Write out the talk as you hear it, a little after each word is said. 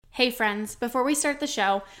Hey friends, before we start the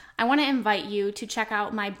show, I want to invite you to check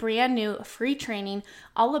out my brand new free training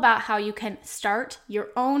all about how you can start your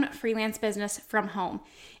own freelance business from home.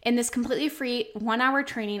 In this completely free 1-hour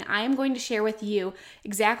training, I am going to share with you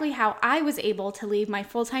exactly how I was able to leave my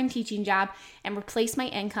full-time teaching job and replace my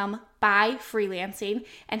income by freelancing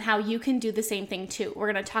and how you can do the same thing too.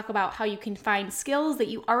 We're going to talk about how you can find skills that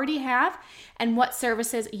you already have and what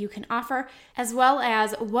services you can offer, as well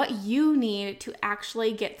as what you need to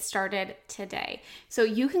actually get started today. So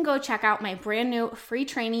you can go check out my brand new free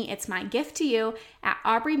training. It's my gift to you at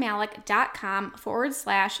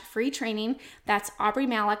aubreymalik.com/free training. That's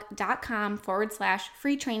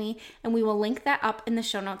aubreymalik.com/free training. And we will link that up in the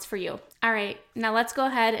show notes for you. All right, now let's go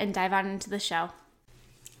ahead and dive on into the show.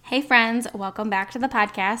 Hey friends, welcome back to the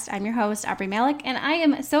podcast. I'm your host, Aubrey Malik, and I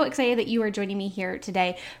am so excited that you are joining me here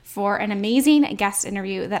today for an amazing guest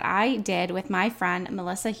interview that I did with my friend,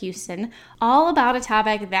 Melissa Houston, all about a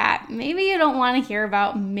topic that maybe you don't want to hear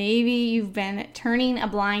about, maybe you've been turning a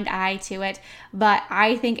blind eye to it, but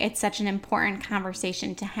I think it's such an important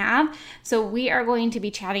conversation to have. So we are going to be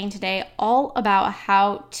chatting today all about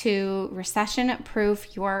how to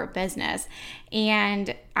recession-proof your business.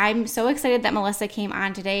 And I'm so excited that Melissa came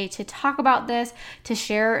on today to talk about this, to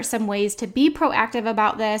share some ways to be proactive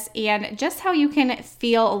about this, and just how you can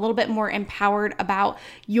feel a little bit more empowered about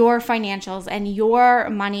your financials and your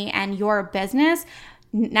money and your business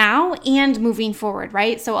now and moving forward,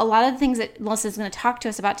 right? So a lot of the things that Melissa is going to talk to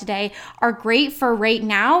us about today are great for right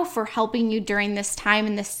now, for helping you during this time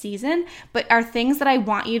and this season, but are things that I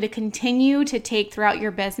want you to continue to take throughout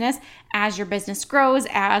your business as your business grows,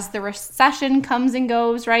 as the recession comes and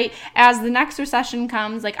goes, right? As the next recession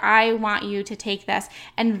comes, I want you to take this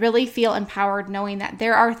and really feel empowered knowing that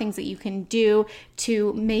there are things that you can do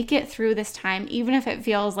to make it through this time, even if it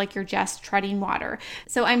feels like you're just treading water.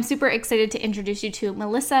 So I'm super excited to introduce you to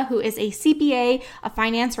Melissa, who is a CPA, a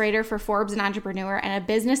finance writer for Forbes and Entrepreneur, and a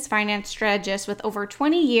business finance strategist with over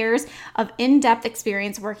 20 years of in-depth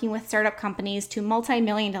experience working with startup companies to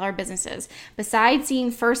multi-million-dollar businesses. Besides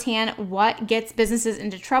seeing firsthand what gets businesses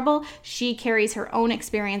into trouble, she carries her own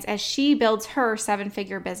experience as she builds her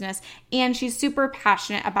 7-figure business, and she's super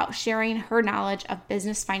passionate about sharing her knowledge of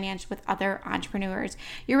business finance with other entrepreneurs.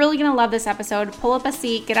 You're really going to love this episode. Pull up a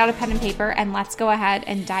seat, get out a pen and paper, and let's go ahead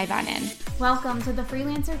and dive on in. Welcome to the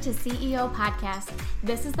Freelancer to CEO podcast.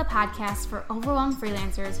 This is the podcast for overwhelmed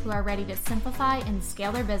freelancers who are ready to simplify and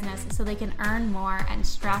scale their business so they can earn more and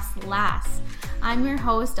stress less. I'm your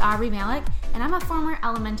host, Aubrey Malik, and I'm a former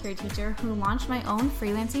elementary teacher who launched my own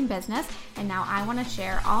freelancing business, and now I want to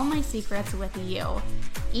share all my secrets with you.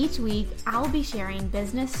 Each week, I'll be sharing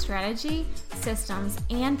business strategy, systems,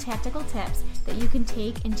 and tactical tips that you can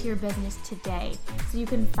take into your business today so you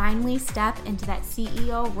can finally step into that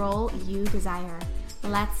CEO role you desire.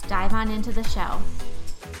 Let's dive on into the show.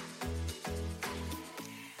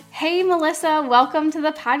 Hey, Melissa, welcome to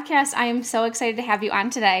the podcast. I am so excited to have you on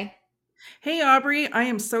today. Hey, Aubrey, I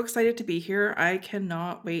am so excited to be here. I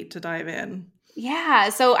cannot wait to dive in. Yeah,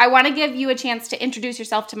 so I want to give you a chance to introduce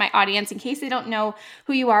yourself to my audience in case they don't know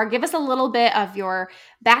who you are. Give us a little bit of your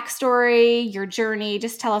backstory, your journey.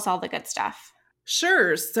 Just tell us all the good stuff.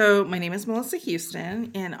 Sure. So my name is Melissa Houston,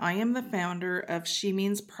 and I am the founder of She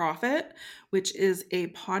Means Profit, which is a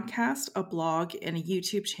podcast, a blog, and a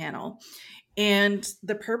YouTube channel. And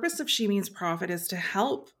the purpose of She Means Profit is to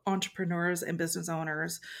help entrepreneurs and business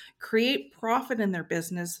owners create profit in their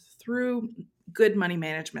business through good money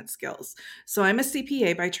management skills. So I'm a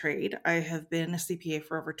CPA by trade. I have been a CPA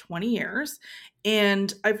for over 20 years,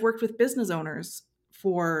 and I've worked with business owners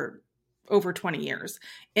for over 20 years.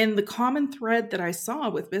 And the common thread that I saw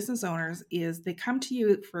with business owners is they come to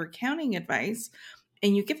you for accounting advice,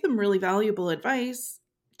 and you give them really valuable advice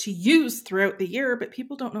to use throughout the year, but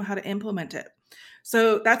people don't know how to implement it.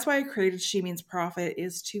 So that's why I created She Means Profit,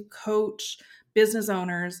 is to coach business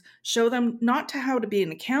owners, show them not to how to be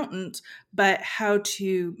an accountant, but how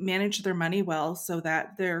to manage their money well so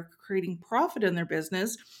that they're creating profit in their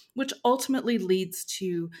business, which ultimately leads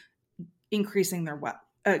to increasing their wealth.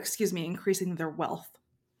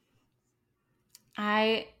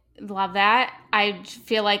 I love that. I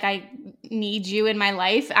feel like I need you in my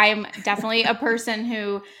life. I'm definitely a person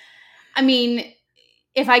who,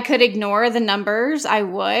 if I could ignore the numbers, I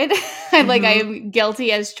would. I'm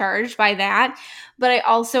guilty as charged by that. But I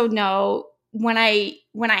also know when I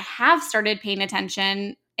have started paying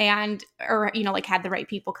attention and had the right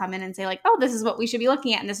people come in and say oh, this is what we should be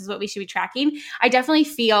looking at and this is what we should be tracking, I definitely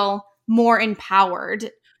feel more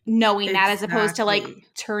empowered knowing that as opposed to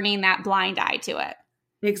turning that blind eye to it.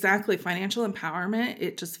 Exactly. Financial empowerment,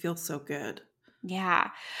 it just feels so good. Yeah.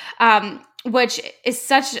 Which is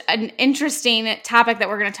such an interesting topic that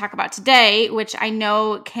we're going to talk about today, which I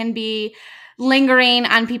know can be lingering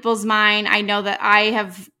on people's mind. I know that I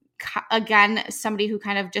have, again, somebody who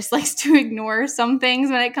kind of just likes to ignore some things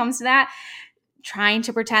when it comes to that, trying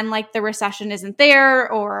to pretend like the recession isn't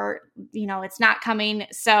there or, it's not coming.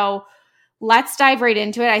 So let's dive right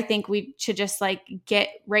into it. I think we should just get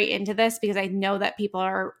right into this because I know that people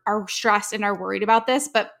are stressed and are worried about this.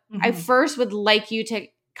 But I Mhm. first would like you to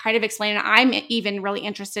kind of explain, and I'm even really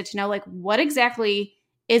interested to know what exactly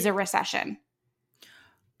is a recession?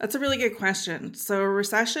 That's a really good question. So, a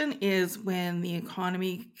recession is when the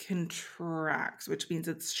economy contracts, which means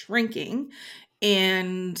it's shrinking.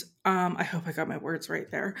 And I hope I got my words right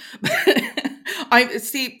there. I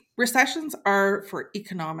see recessions are for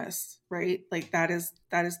economists, right? Like that is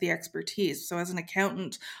the expertise. So, as an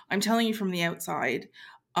accountant, I'm telling you from the outside,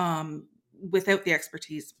 without the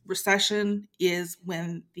expertise, recession is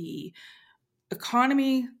when the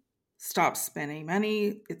economy stops spending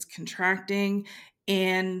money, it's contracting,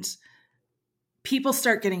 and people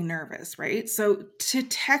start getting nervous, right? So, to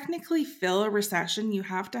technically fill a recession, you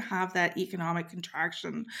have to have that economic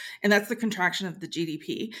contraction, and that's the contraction of the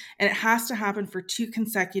GDP. And it has to happen for 2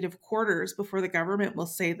 consecutive quarters before the government will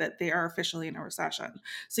say that they are officially in a recession.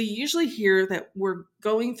 So, you usually hear that we're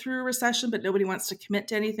going through a recession, but nobody wants to commit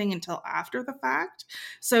to anything until after the fact.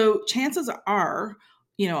 So, chances are,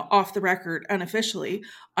 off the record, unofficially,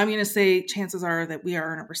 I'm going to say chances are that we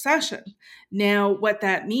are in a recession. Now, what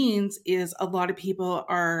that means is a lot of people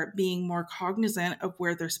are being more cognizant of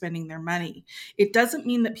where they're spending their money. It doesn't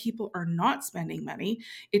mean that people are not spending money.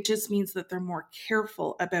 It just means that they're more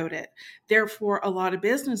careful about it. Therefore, a lot of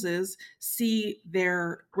businesses see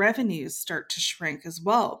their revenues start to shrink as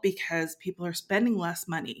well because people are spending less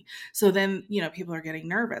money. So then, people are getting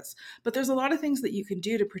nervous. But there's a lot of things that you can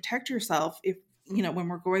do to protect yourself if when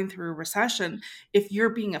we're going through a recession, if you're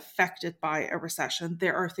being affected by a recession,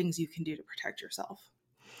 there are things you can do to protect yourself.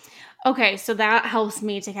 Okay, so that helps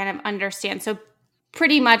me to kind of understand. So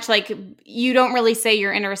pretty much you don't really say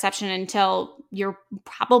you're in a recession until you're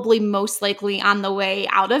probably most likely on the way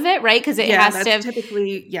out of it, right? Because it Yeah, has that's to.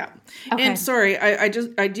 typically, yeah. And Okay. sorry,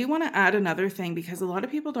 I do want to add another thing because a lot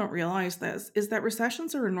of people don't realize this is that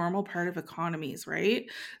recessions are a normal part of economies, right?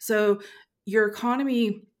 So your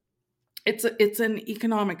economy, it's an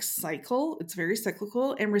economic cycle. It's very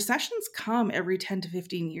cyclical, and recessions come every 10 to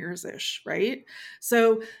 15 years ish, right?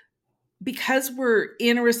 So because we're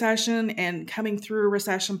in a recession and coming through a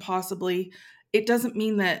recession possibly, it doesn't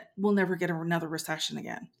mean that we'll never get another recession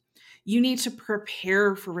again. You need to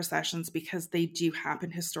prepare for recessions because they do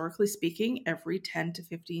happen. Historically speaking, every 10 to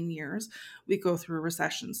 15 years we go through a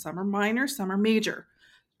recession. Some are minor, some are major,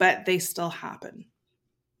 but they still happen.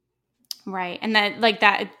 Right.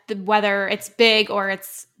 And whether it's big or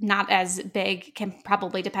it's not as big can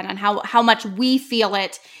probably depend on how much we feel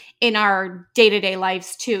it in our day-to-day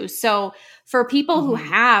lives too. So for people who Mhm.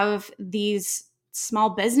 have these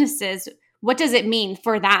small businesses, what does it mean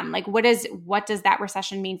for them? What does that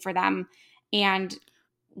recession mean for them? And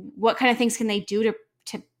what kind of things can they do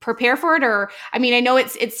to prepare for it? Or I mean, I know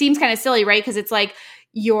it seems kind of silly, right? Because it's like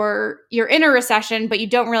you're in a recession, but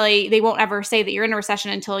they won't ever say that you're in a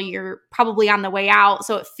recession until you're probably on the way out.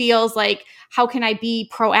 So it feels like, how can I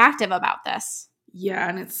be proactive about this? Yeah,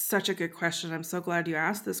 and it's such a good question. I'm so glad you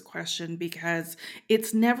asked this question because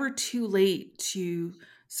it's never too late to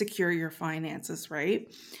secure your finances,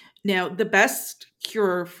 right? Now, the best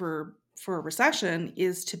cure for a recession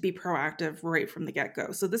is to be proactive right from the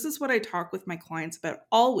get-go. So this is what I talk with my clients about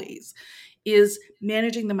always is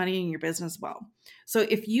managing the money in your business well. So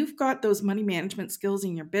if you've got those money management skills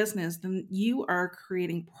in your business, then you are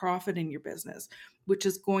creating profit in your business, which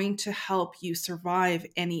is going to help you survive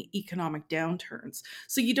any economic downturns.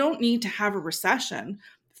 So you don't need to have a recession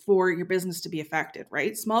for your business to be affected,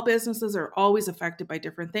 right? Small businesses are always affected by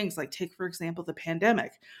different things. Like take, for example, the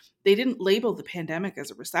pandemic. They didn't label the pandemic as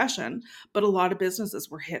a recession, but a lot of businesses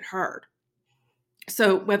were hit hard.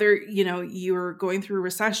 So whether, you're going through a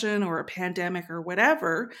recession or a pandemic or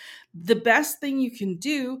whatever, the best thing you can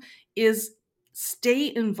do is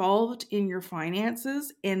stay involved in your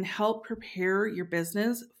finances and help prepare your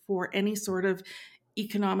business for any sort of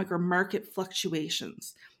economic or market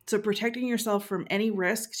fluctuations. So protecting yourself from any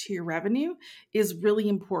risk to your revenue is really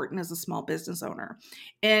important as a small business owner.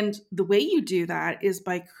 And the way you do that is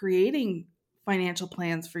by creating financial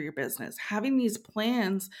plans for your business, having these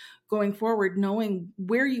plans going forward, knowing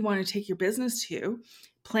where you want to take your business to,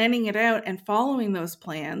 planning it out and following those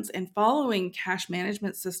plans and following cash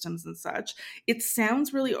management systems and such. It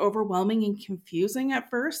sounds really overwhelming and confusing at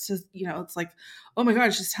first. It's like, oh my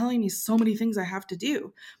gosh, she's telling me so many things I have to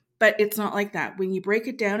do. But it's not like that. When you break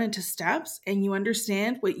it down into steps and you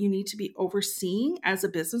understand what you need to be overseeing as a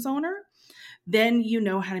business owner, then you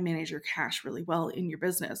know how to manage your cash really well in your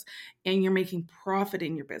business, and you're making profit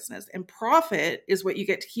in your business. And profit is what you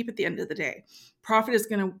get to keep at the end of the day. Profit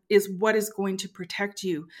is what is going to protect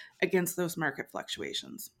you against those market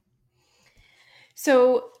fluctuations.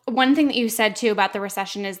 So one thing that you said too about the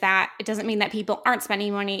recession is that it doesn't mean that people aren't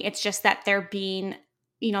spending money. It's just that they're being,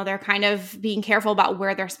 they're kind of being careful about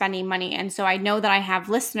where they're spending money. And so I know that I have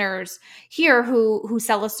listeners here who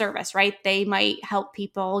sell a service, right? They might help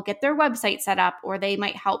people get their website set up, or they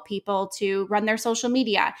might help people to run their social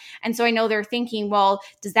media. And so I know they're thinking, well,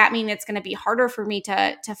 does that mean it's going to be harder for me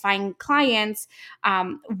to find clients?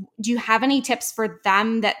 Do you have any tips for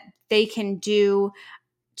them that they can do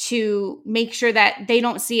to make sure that they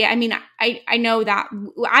don't see it? I mean, I know that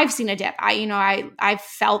I've seen a dip. I've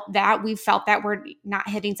felt that we've felt that we're not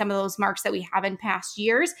hitting some of those marks that we have in past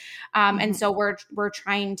years. And so we're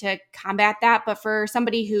trying to combat that. But for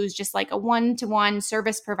somebody who's just like a one-to-one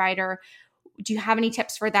service provider, do you have any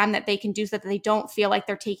tips for them that they can do so that they don't feel like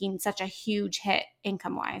they're taking such a huge hit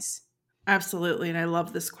income-wise? Absolutely. And I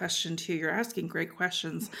love this question too. You're asking great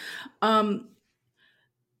questions.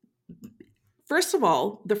 First of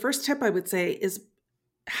all, the first tip I would say is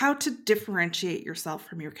how to differentiate yourself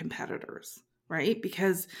from your competitors, right?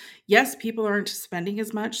 Because yes, people aren't spending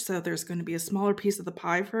as much, so there's going to be a smaller piece of the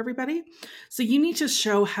pie for everybody. So you need to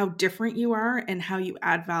show how different you are and how you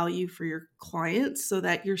add value for your clients so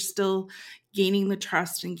that you're still gaining the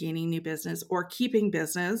trust and gaining new business or keeping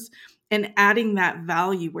business and adding that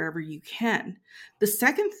value wherever you can. The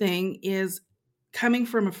second thing is coming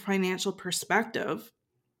from a financial perspective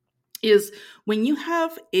is when you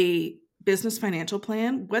have a business financial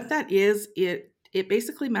plan, what that is, it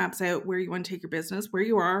basically maps out where you want to take your business, where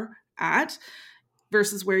you are at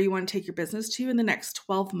versus where you want to take your business to in the next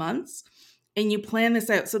 12 months. And you plan this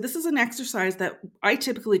out. So this is an exercise that I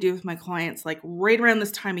typically do with my clients, like right around this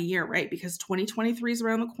time of year, right? Because 2023 is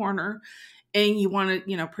around the corner and you want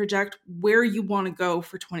to, project where you want to go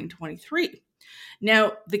for 2023.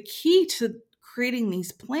 Now, the key to creating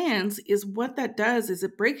these plans is what that does is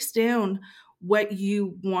it breaks down what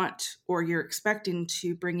you want or you're expecting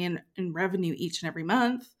to bring in revenue each and every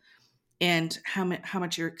month, and how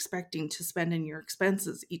much you're expecting to spend in your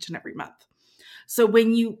expenses each and every month. So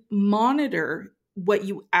when you monitor what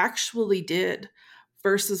you actually did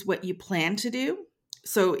versus what you plan to do,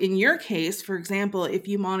 so in your case, for example, if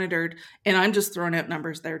you monitored, and I'm just throwing out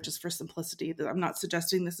numbers there just for simplicity, I'm not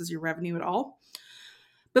suggesting this is your revenue at all.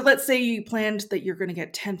 But let's say you planned that you're going to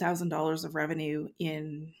get $10,000 of revenue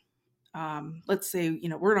in, let's say,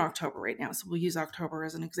 we're in October right now. So we'll use October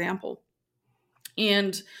as an example.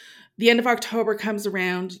 And the end of October comes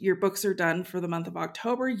around, your books are done for the month of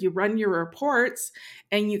October. You run your reports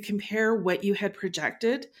and you compare what you had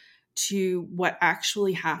projected to what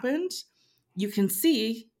actually happened. You can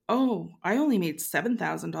see, oh, I only made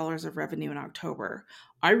 $7,000 of revenue in October.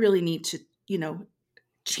 I really need to,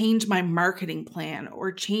 change my marketing plan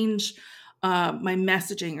or change my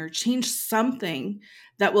messaging or change something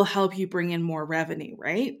that will help you bring in more revenue,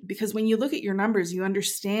 right? Because when you look at your numbers, you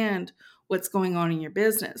understand what's going on in your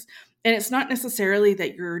business. And it's not necessarily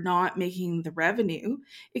that you're not making the revenue.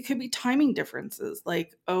 It could be timing differences,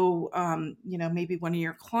 like, maybe one of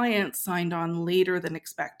your clients signed on later than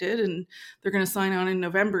expected and they're going to sign on in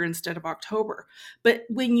November instead of October. But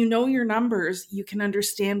when you know your numbers, you can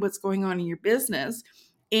understand what's going on in your business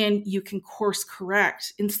and you can course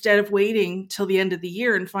correct instead of waiting till the end of the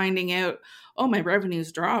year and finding out, oh, my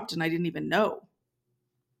revenue's dropped and I didn't even know.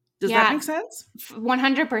 Does that make sense?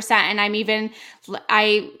 100%. And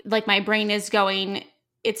my brain is going,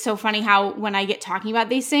 it's so funny how when I get talking about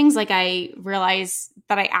these things, like I realize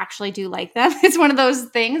that I actually do like them. It's one of those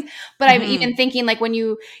things. But I'm even thinking like when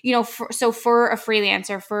for a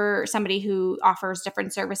freelancer, for somebody who offers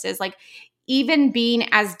different services, like even being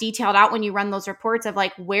as detailed out when you run those reports of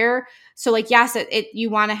like where, so like, yes, you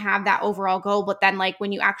want to have that overall goal, but then like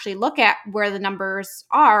when you actually look at where the numbers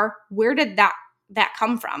are, where did that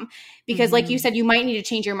come from? Because like you said, you might need to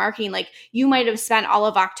change your marketing. Like you might have spent all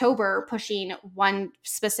of October pushing one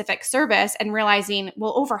specific service and realizing,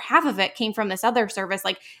 well, over half of it came from this other service.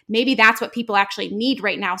 Like maybe that's what people actually need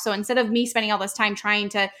right now. So instead of me spending all this time trying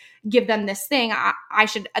to give them this thing, I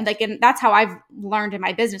should, like, and that's how I've learned in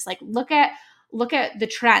my business. Like look at look at the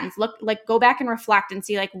trends, go back and reflect and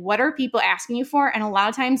see like, what are people asking you for? And a lot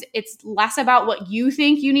of times it's less about what you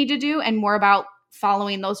think you need to do and more about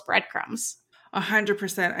following those breadcrumbs.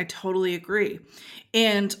 100%. I totally agree.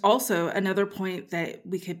 And also another point that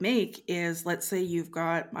we could make is, let's say you've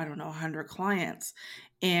got, I don't know, 100 clients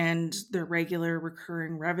and their regular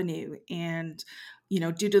recurring revenue. And,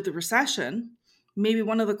 due to the recession, maybe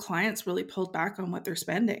one of the clients really pulled back on what they're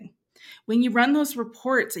spending. When you run those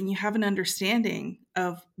reports and you have an understanding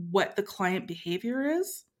of what the client behavior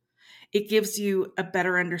is, it gives you a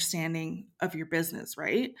better understanding of your business,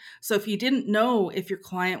 right? So if you didn't know if your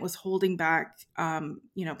client was holding back,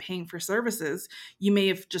 paying for services, you may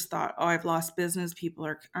have just thought, oh, I've lost business,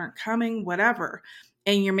 people aren't coming, whatever.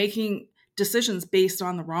 And you're making decisions based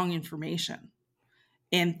on the wrong information.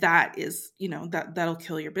 And that is, that'll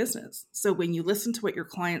kill your business. So when you listen to what your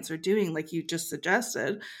clients are doing, like you just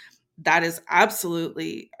suggested, that is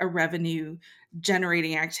absolutely a revenue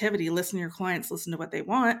generating activity. Listen to your clients, listen to what they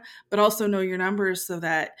want, but also know your numbers so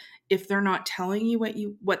that if they're not telling you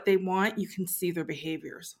what they want, you can see their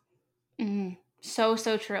behaviors. Mm, so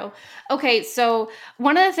true. Okay, so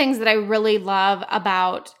one of the things that I really love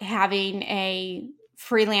about having a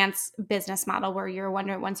freelance business model where you're a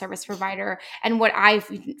one service provider, and what I've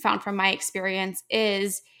found from my experience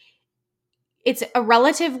is it's a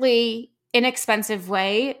relatively inexpensive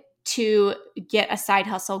way to get a side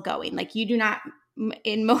hustle going. Like you do not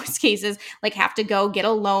in most cases like have to go get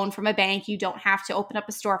a loan from a bank. You don't have to open up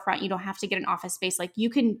a storefront. You don't have to get an office space. Like you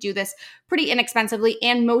can do this pretty inexpensively,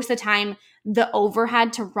 and most of the time the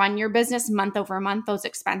overhead to run your business month over month, those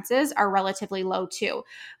expenses are relatively low too.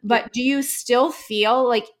 But do you still feel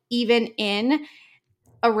like even in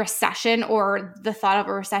a recession or the thought of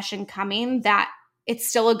a recession coming, that it's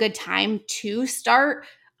still a good time to start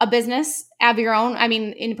a business of your own? I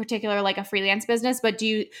mean, in particular, like a freelance business, but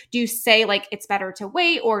do you say like it's better to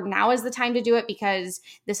wait, or now is the time to do it because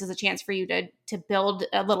this is a chance for you to build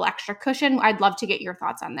a little extra cushion? I'd love to get your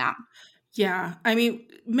thoughts on that. Yeah. I mean,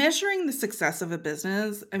 measuring the success of a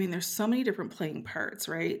business, there's so many different playing parts,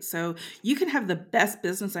 right? So you can have the best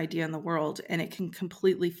business idea in the world and it can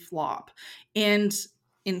completely flop. And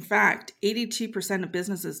in fact, 82% of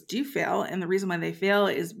businesses do fail. And the reason why they fail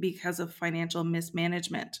is because of financial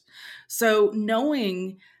mismanagement. So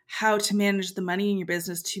knowing how to manage the money in your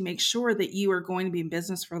business to make sure that you are going to be in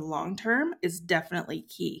business for the long term is definitely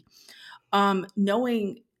key.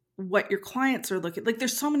 Knowing what your clients are looking like,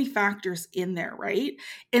 there's so many factors in there, right?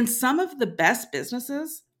 And some of the best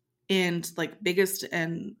businesses and like biggest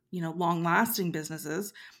and long lasting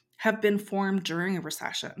businesses have been formed during a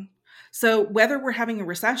recession. So whether we're having a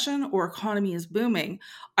recession or economy is booming,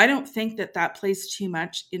 I don't think that plays too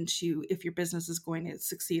much into if your business is going to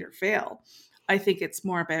succeed or fail. I think it's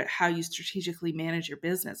more about how you strategically manage your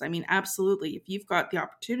business. Absolutely. If you've got the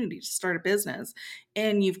opportunity to start a business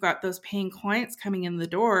and you've got those paying clients coming in the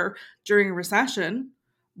door during a recession,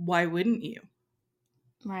 why wouldn't you?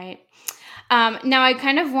 Right. Now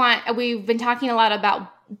we've been talking a lot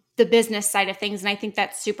about the business side of things, and I think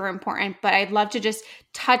that's super important, but I'd love to just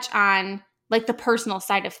touch on like the personal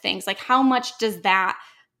side of things. Like how much does that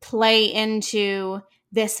play into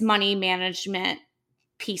this money management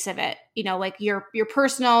piece of it? Like your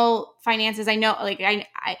personal finances. I know like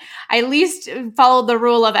I at least follow the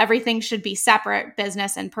rule of everything should be separate,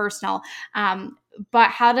 business and personal. But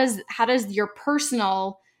how does your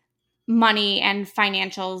personal money and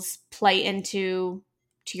financials play into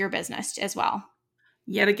your business as well?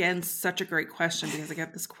 Yet again, such a great question, because I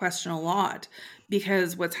get this question a lot.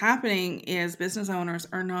 Because what's happening is business owners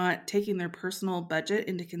are not taking their personal budget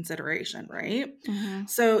into consideration, right? Mm-hmm.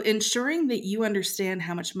 So ensuring that you understand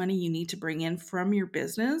how much money you need to bring in from your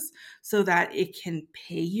business so that it can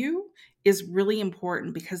pay you is really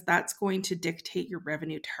important, because that's going to dictate your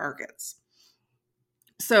revenue targets.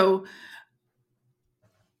 So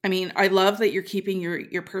I love that you're keeping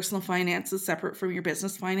your personal finances separate from your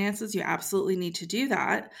business finances. You absolutely need to do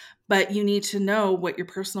that, but you need to know what your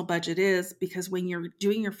personal budget is, because when you're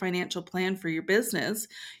doing your financial plan for your business,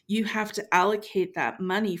 you have to allocate that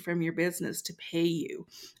money from your business to pay you.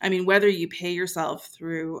 Whether you pay yourself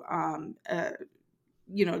through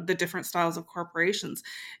the different styles of corporations,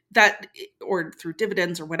 that, or through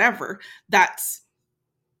dividends or whatever, that's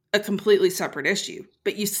a completely separate issue,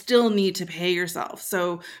 but you still need to pay yourself.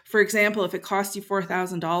 So, for example, if it costs you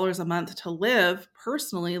 $4,000 a month to live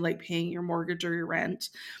personally, like paying your mortgage or your rent,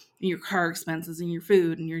 and your car expenses and your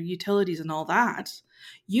food and your utilities and all that,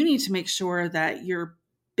 you need to make sure that your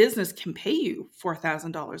business can pay you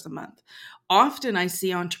 $4,000 a month. Often I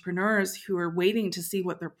see entrepreneurs who are waiting to see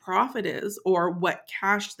what their profit is or what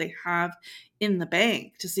cash they have in the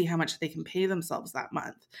bank to see how much they can pay themselves that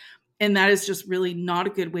month. And that is just really not a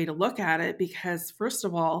good way to look at it because, first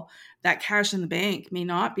of all, that cash in the bank may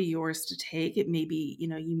not be yours to take. It may be,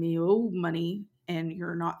 you may owe money and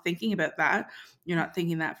you're not thinking about that. You're not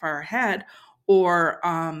thinking that far ahead, or,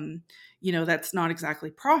 that's not exactly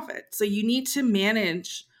profit. So you need to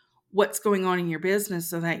manage what's going on in your business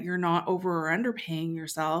so that you're not over or underpaying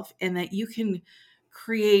yourself and that you can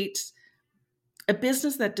create a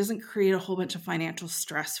business that doesn't create a whole bunch of financial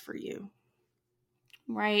stress for you.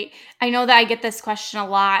 Right. I know that I get this question a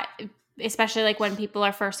lot, especially like when people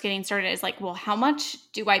are first getting started, is like, well, how much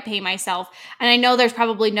do I pay myself? And I know there's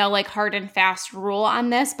probably no like hard and fast rule on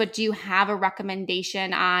this, but do you have a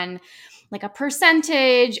recommendation on like a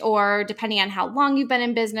percentage, or depending on how long you've been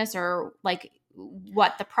in business, or like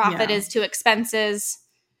what the profit is to expenses?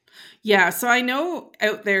 Yeah. So I know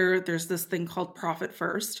out there's this thing called profit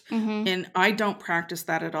first, Mm-hmm. and I don't practice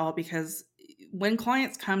that at all because when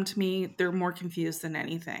clients come to me, they're more confused than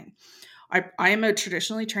anything. I am a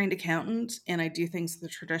traditionally trained accountant and I do things the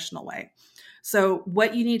traditional way. So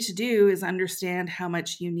what you need to do is understand how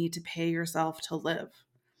much you need to pay yourself to live.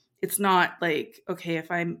 It's not like, okay,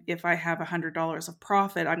 if I have $100 of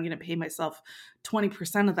profit, I'm going to pay myself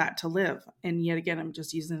 20% of that to live. And yet again, I'm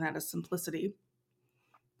just using that as simplicity.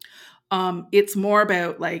 It's more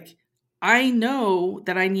about like, I know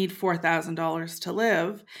that I need $4,000 to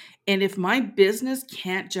live. And if my business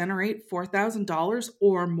can't generate $4,000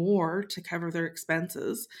 or more to cover their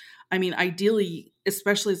expenses, I mean, ideally,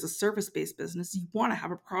 especially as a service-based business, you want to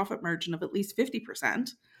have a profit margin of at least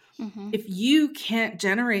 50%. Mm-hmm. If you can't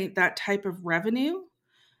generate that type of revenue,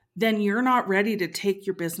 then you're not ready to take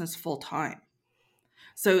your business full time.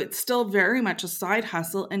 So it's still very much a side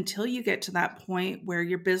hustle until you get to that point where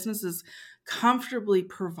your business is comfortably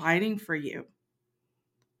providing for you,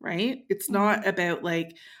 right? It's not about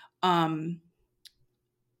like,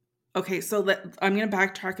 okay, so I'm going to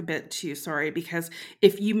backtrack a bit too, sorry, because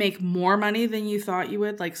if you make more money than you thought you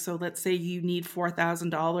would, like, so let's say you need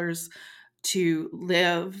 $4,000 to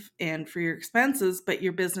live and for your expenses, but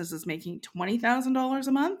your business is making $20,000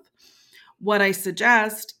 a month, what I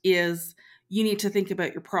suggest is you need to think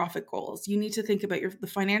about your profit goals. You need to think about the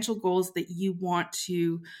financial goals that you want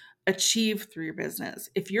to achieve through your business.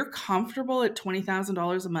 If you're comfortable at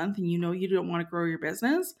 $20,000 a month and you know you don't want to grow your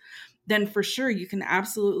business, then for sure you can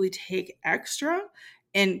absolutely take extra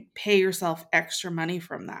and pay yourself extra money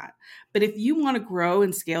from that. But if you want to grow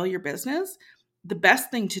and scale your business, the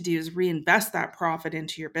best thing to do is reinvest that profit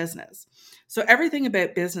into your business. So everything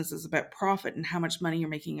about business is about profit and how much money you're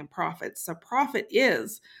making in profits. So profit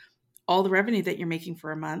is all the revenue that you're making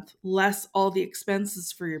for a month, less all the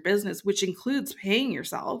expenses for your business, which includes paying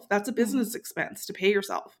yourself. That's a business expense to pay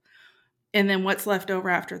yourself. And then what's left over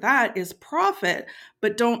after that is profit.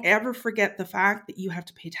 But don't ever forget the fact that you have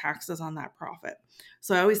to pay taxes on that profit.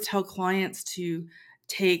 So I always tell clients to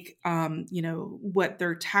take, what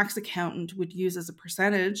their tax accountant would use as a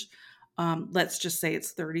percentage. Let's just say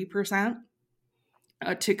it's 30%.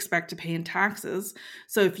 To expect to pay in taxes.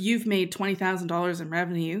 So if you've made $20,000 in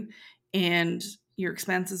revenue and your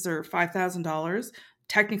expenses are $5,000,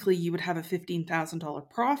 technically you would have a $15,000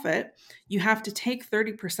 profit. You have to take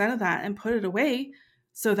 30% of that and put it away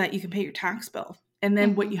so that you can pay your tax bill. And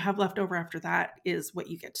then what you have left over after that is what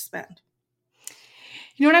you get to spend.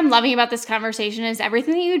 You know what I'm loving about this conversation is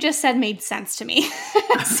everything that you just said made sense to me.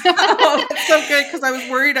 That's so good because I was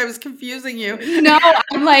worried I was confusing you. No,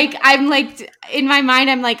 I'm like in my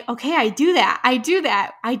mind, I'm like, okay, I do that.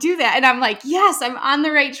 And I'm like, yes, I'm on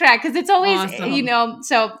the right track. Cause it's always, Awesome.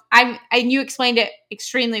 So and you explained it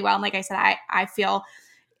extremely well. And like I said, I feel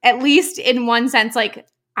at least in one sense, like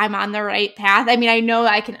I'm on the right path. I mean, I know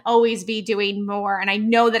I can always be doing more, and I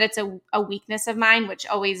know that it's a weakness of mine, which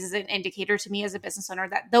always is an indicator to me as a business owner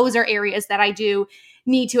that those are areas that I do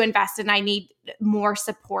need to invest in. I need more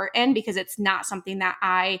support in because it's not something that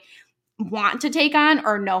I want to take on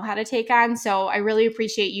or know how to take on. So I really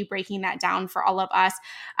appreciate you breaking that down for all of us.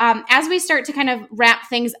 As we start to kind of wrap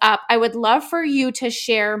things up, I would love for you to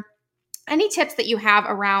share any tips that you have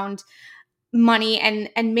around money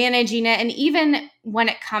and managing it. And even when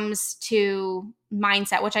it comes to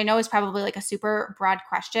mindset, which I know is probably like a super broad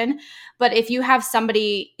question, but if you have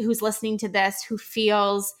somebody who's listening to this who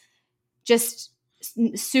feels just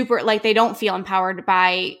super like they don't feel empowered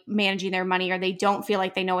by managing their money, or they don't feel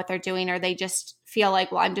like they know what they're doing, or they just feel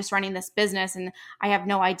like, well, I'm just running this business and I have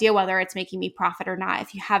no idea whether it's making me profit or not.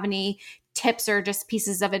 If you have any tips or just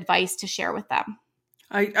pieces of advice to share with them.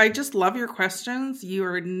 I just love your questions. You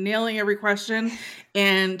are nailing every question.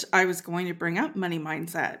 And I was going to bring up money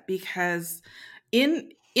mindset because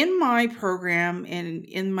in my program and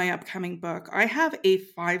in my upcoming book, I have a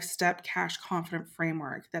 5-step cash confident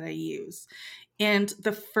framework that I use. And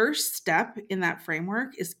the first step in that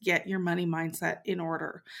framework is get your money mindset in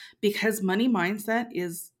order, because money mindset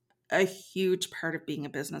is a huge part of being a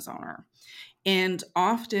business owner. And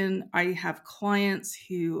often I have clients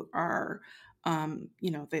who are,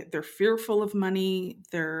 they're fearful of money,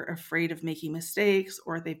 they're afraid of making mistakes,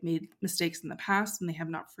 or they've made mistakes in the past and they have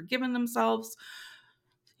not forgiven themselves.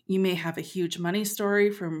 You may have a huge money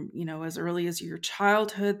story from, as early as your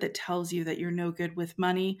childhood that tells you that you're no good with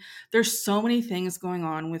money. There's so many things going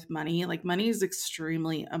on with money. Like, money is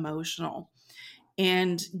extremely emotional.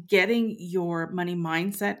 And getting your money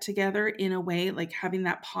mindset together in a way, like having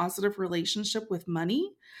that positive relationship with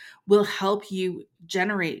money, will help you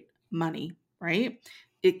generate money, right?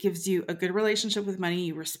 It gives you a good relationship with money.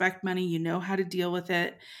 You respect money, you know how to deal with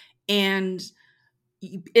it. And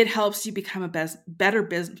it helps you become better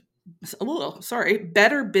business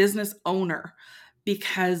owner,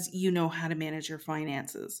 because you know how to manage your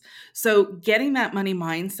finances. So getting that money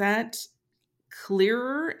mindset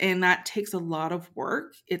clearer, and that takes a lot of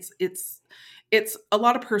work. It's a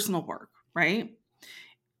lot of personal work, right?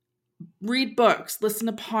 Read books, listen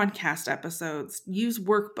to podcast episodes, use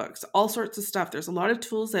workbooks, all sorts of stuff. There's a lot of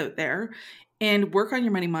tools out there, and work on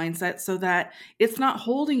your money mindset so that it's not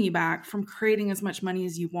holding you back from creating as much money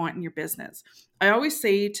as you want in your business. I always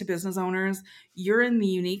say to business owners, you're in the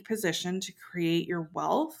unique position to create your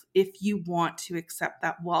wealth if you want to accept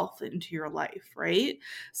that wealth into your life, right?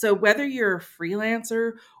 So whether you're a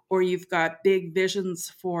freelancer or you've got big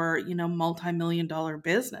visions for, multi-million dollar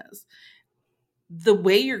business, the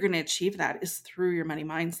way you're going to achieve that is through your money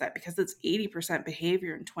mindset, because it's 80%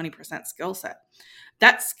 behavior and 20% skill set.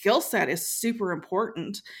 That skill set is super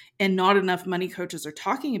important, and not enough money coaches are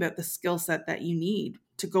talking about the skill set that you need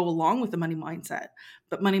to go along with the money mindset.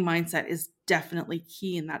 But money mindset is definitely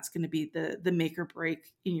key, and that's going to be the make or break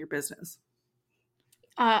in your business.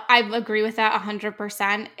 I agree with that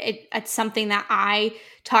 100%. It's something that I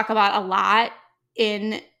talk about a lot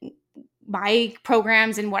in my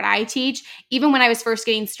programs and what I teach. Even when I was first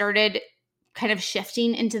getting started, kind of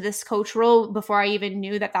shifting into this coach role, before I even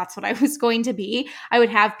knew that that's what I was going to be, I would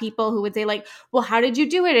have people who would say like, well, how did you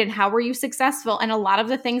do it? And how were you successful? And a lot of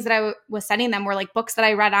the things that I was sending them were like books that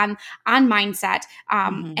I read on mindset,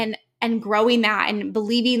 and growing that and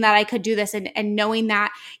believing that I could do this, and knowing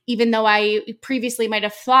that even though I previously might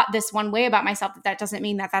have thought this one way about myself, that doesn't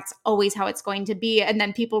mean that that's always how it's going to be. And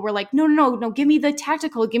then people were like, no, give me the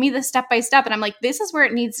tactical, give me the step by step. And I'm like, this is where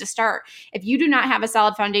it needs to start. If you do not have a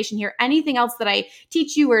solid foundation here, anything else that I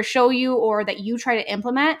teach you or show you or that you try to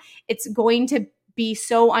implement, it's going to be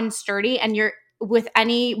so unsturdy, and you're with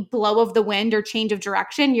any blow of the wind or change of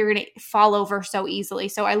direction, you're going to fall over so easily.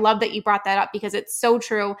 So I love that you brought that up, because it's so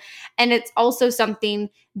true. And it's also something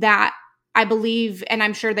that I believe, and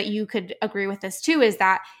I'm sure that you could agree with this too, is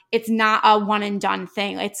that it's not a one and done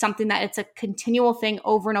thing. It's something that it's a continual thing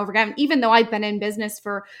over and over again. Even though I've been in business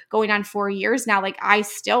for going on 4 years now, like I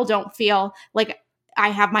still don't feel like I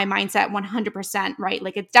have my mindset 100% right.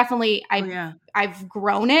 Like it's definitely, I've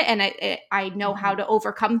grown it, and I know how to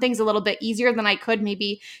overcome things a little bit easier than I could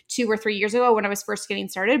maybe 2 or 3 years ago when I was first getting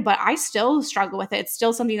started, but I still struggle with it. It's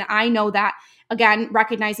still something that I know that, again,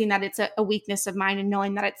 recognizing that it's a weakness of mine, and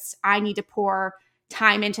knowing that I need to pour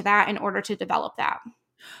time into that in order to develop that.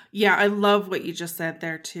 Yeah, I love what you just said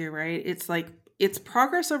there too, right? It's like, it's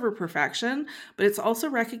progress over perfection, but it's also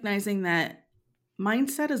recognizing that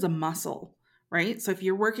mindset is a muscle, right? So if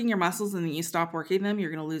you're working your muscles and then you stop working them, you're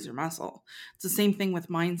going to lose your muscle. It's the same thing with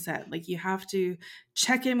mindset. Like, you have to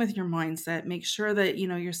check in with your mindset, make sure that,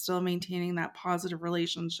 you're still maintaining that positive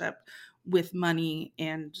relationship with money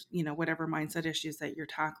and, whatever mindset issues that you're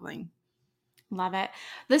tackling. Love it.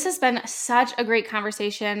 This has been such a great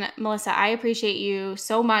conversation, Melissa. I appreciate you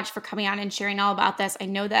so much for coming on and sharing all about this. I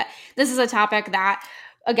know that this is a topic that,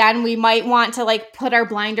 again, we might want to like put our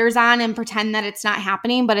blinders on and pretend that it's not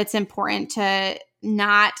happening, but it's important to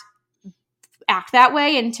not act that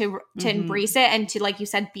way, and to embrace it, and to, like you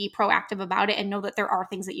said, be proactive about it, and know that there are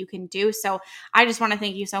things that you can do. So I just want to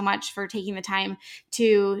thank you so much for taking the time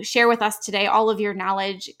to share with us today all of your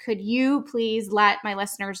knowledge. Could you please let my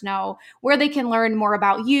listeners know where they can learn more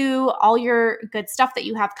about you, all your good stuff that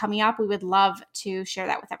you have coming up? We would love to share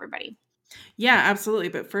that with everybody. Yeah, absolutely.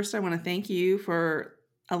 But first, I want to thank you for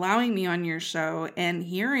allowing me on your show and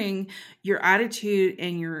hearing your attitude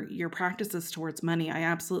and your practices towards money. I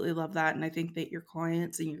absolutely love that. And I think that your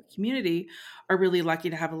clients and your community are really lucky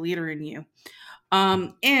to have a leader in you.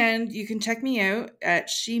 And you can check me out at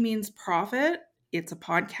She Means Profit. It's a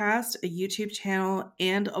podcast, a YouTube channel,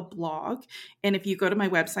 and a blog. And if you go to my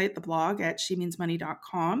website, the blog at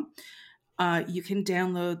shemeansmoney.com, you can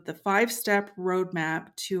download the 5-step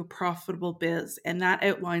roadmap to a profitable biz. And that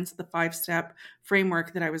outlines the 5-step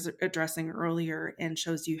framework that I was addressing earlier and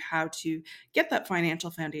shows you how to get that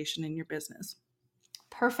financial foundation in your business.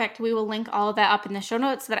 Perfect. We will link all of that up in the show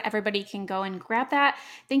notes so that everybody can go and grab that.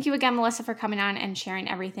 Thank you again, Melissa, for coming on and sharing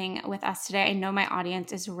everything with us today. I know my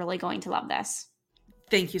audience is really going to love this.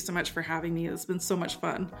 Thank you so much for having me. It's been so much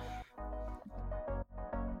fun.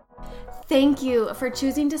 Thank you for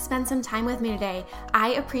choosing to spend some time with me today. I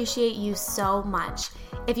appreciate you so much.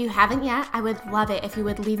 If you haven't yet, I would love it if you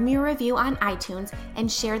would leave me a review on iTunes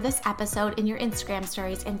and share this episode in your Instagram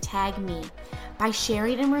stories and tag me. By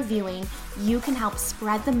sharing and reviewing, you can help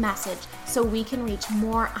spread the message so we can reach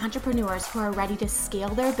more entrepreneurs who are ready to scale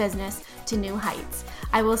their business to new heights.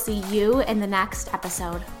 I will see you in the next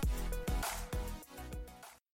episode.